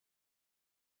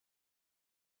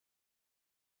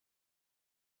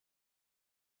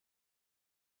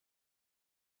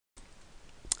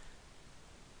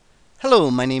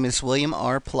Hello, my name is William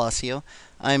R. Palacio.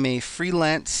 I'm a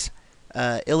freelance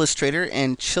illustrator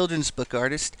and children's book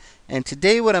artist. And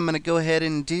today, what I'm going to go ahead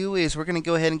and do is we're going to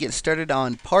go ahead and get started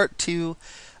on part 2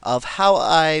 of how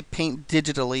I paint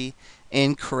digitally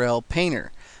in Corel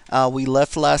Painter. We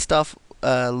left off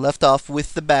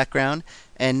with the background,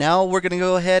 and now we're going to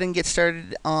go ahead and get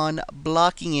started on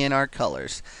blocking in our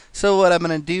colors. So what I'm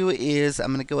going to do is I'm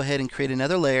going to go ahead and create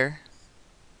another layer.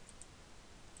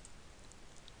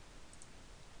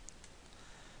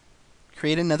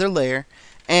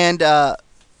 And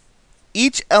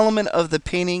each element of the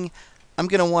painting, I'm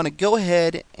going to want to go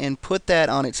ahead and put that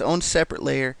on its own separate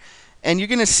layer, and you're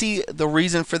going to see the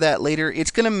reason for that later.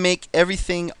 It's going to make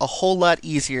everything a whole lot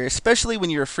easier, especially when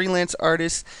you're a freelance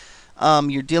artist.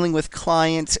 You're dealing with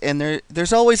clients, and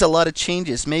there's always a lot of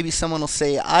changes. Maybe someone will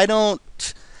say, I don't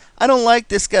like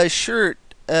this guy's shirt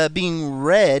being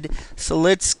red, so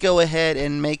let's go ahead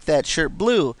and make that shirt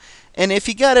blue. And if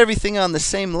you got everything on the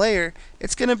same layer,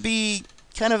 it's going to be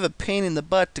kind of a pain in the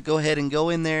butt to go ahead and go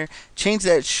in there, change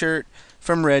that shirt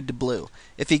from red to blue.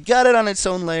 If you got it on its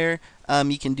own layer,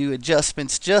 you can do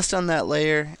adjustments just on that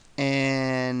layer,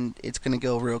 and it's going to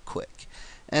go real quick.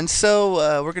 And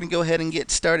so we're going to go ahead and get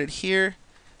started here.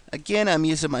 Again, I'm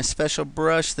using my special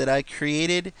brush that I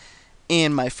created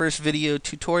in my first video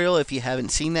tutorial. If you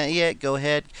haven't seen that yet, go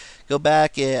ahead, go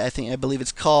back. I believe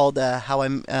it's called how I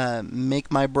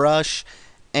make my brush,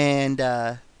 and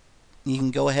you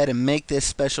can go ahead and make this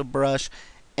special brush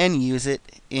and use it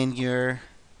in your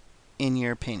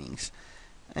paintings.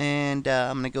 And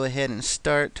I'm going to go ahead and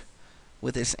start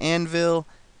with this anvil,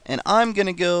 and I'm going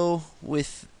to go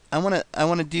with I want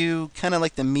to do kind of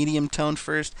like the medium tone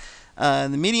first. The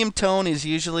medium tone is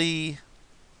usually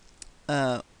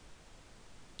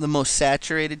the most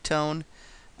saturated tone.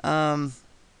 I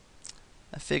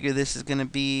figure this is going to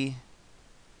be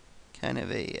kind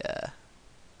of a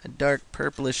dark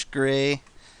purplish gray,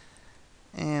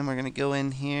 and we're going to go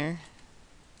in here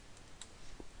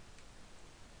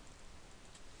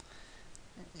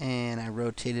and I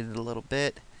rotated it a little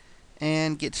bit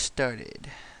and get started.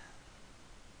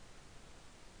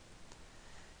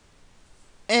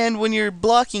 And when you're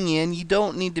blocking in, you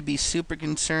don't need to be super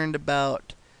concerned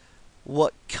about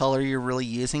what color you're really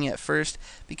using at first,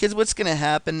 because what's going to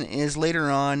happen is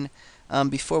later on,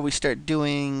 before we start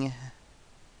doing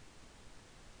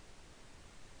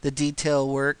the detail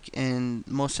work and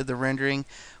most of the rendering,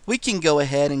 we can go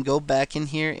ahead and go back in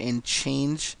here and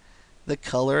change the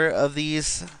color of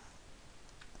these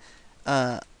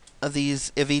of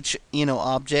each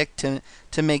object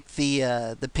to make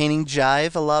the painting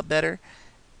jive a lot better.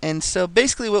 And so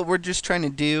basically what we're just trying to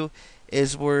do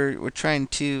is we're trying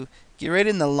to get right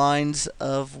in the lines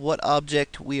of what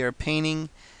object we are painting.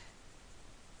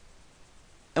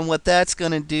 And what that's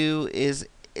going to do is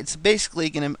it's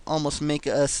basically going to almost make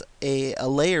us a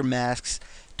layer mask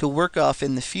to work off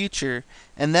in the future.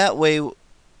 And that way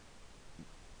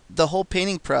the whole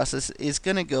painting process is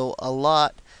going to go a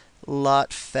lot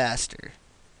faster.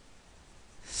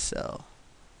 So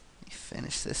let me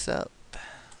finish this up.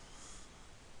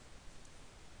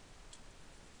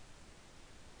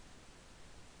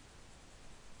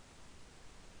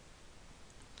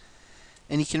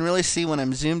 And you can really see when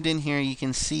I'm zoomed in here, you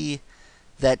can see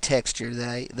that texture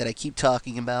that I keep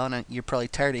talking about. And you're probably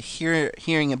tired of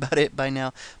hearing about it by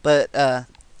now, but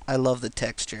I love the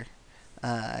texture.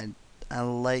 I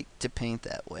like to paint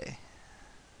that way.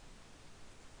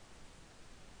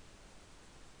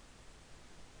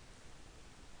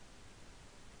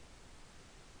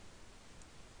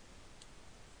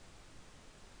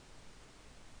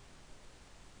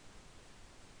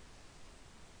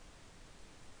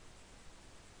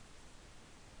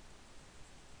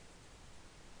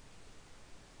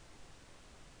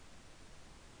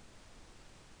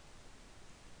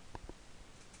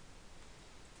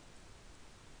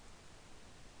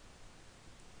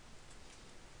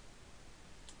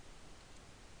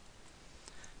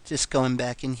 Just going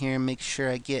back in here and make sure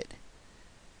I get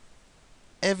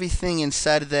everything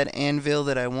inside of that anvil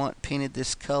that I want painted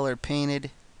this color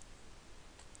painted.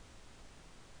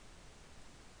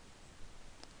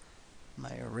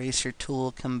 My eraser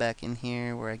tool, come back in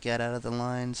here where I got out of the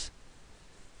lines.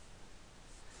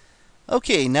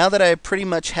 Okay, now that I pretty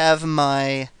much have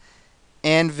my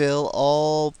anvil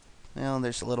all, well,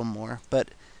 there's a little more,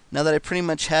 but now that I pretty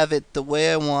much have it the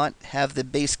way I want, have the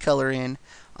base color in,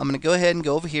 I'm going to go ahead and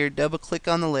go over here, double click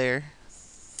on the layer,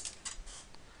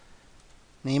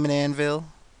 name it anvil,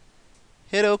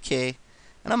 hit OK,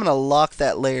 and I'm going to lock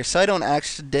that layer so I don't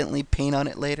accidentally paint on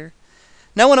it later.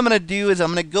 Now what I'm going to do is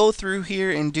I'm going to go through here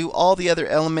and do all the other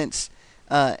elements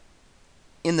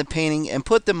in the painting and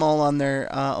put them all on their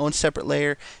own separate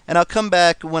layer. And I'll come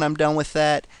back when I'm done with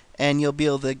that, and you'll be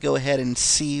able to go ahead and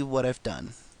see what I've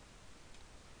done.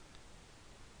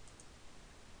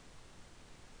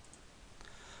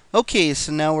 Okay,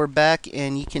 so now we're back,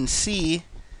 and you can see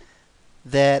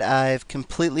that I've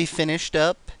completely finished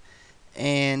up,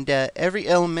 and every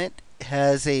element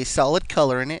has a solid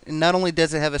color in it. And not only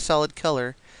does it have a solid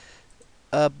color,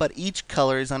 but each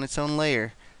color is on its own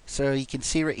layer. So you can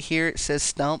see right here it says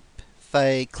stump. If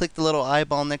I click the little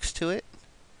eyeball next to it,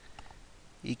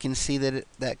 you can see that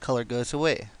that color goes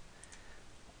away.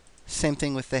 Same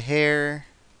thing with the hair,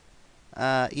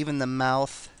 even the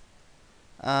mouth.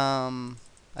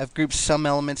 I've grouped some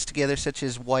elements together, such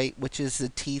as white, which is the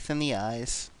teeth and the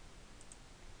eyes.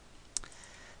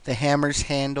 The hammer's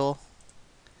handle.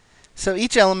 So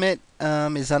each element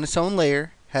is on its own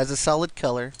layer, has a solid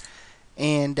color,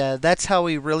 and that's how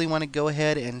we really want to go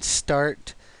ahead and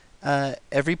start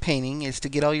every painting, is to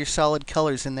get all your solid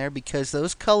colors in there, because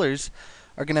those colors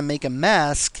are going to make a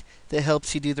mask that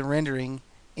helps you do the rendering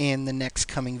in the next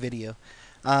coming video.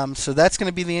 So that's going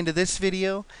to be the end of this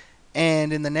video.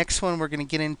 And in the next one, we're going to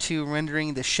get into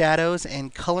rendering the shadows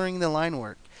and coloring the line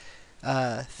work.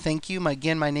 Thank you.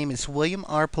 Again, my name is William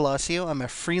R. Palacio. I'm a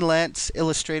freelance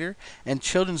illustrator and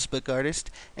children's book artist.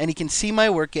 And you can see my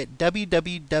work at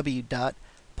www.palacio,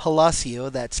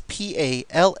 that's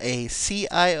Palacio,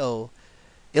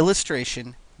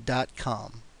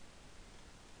 illustration.com.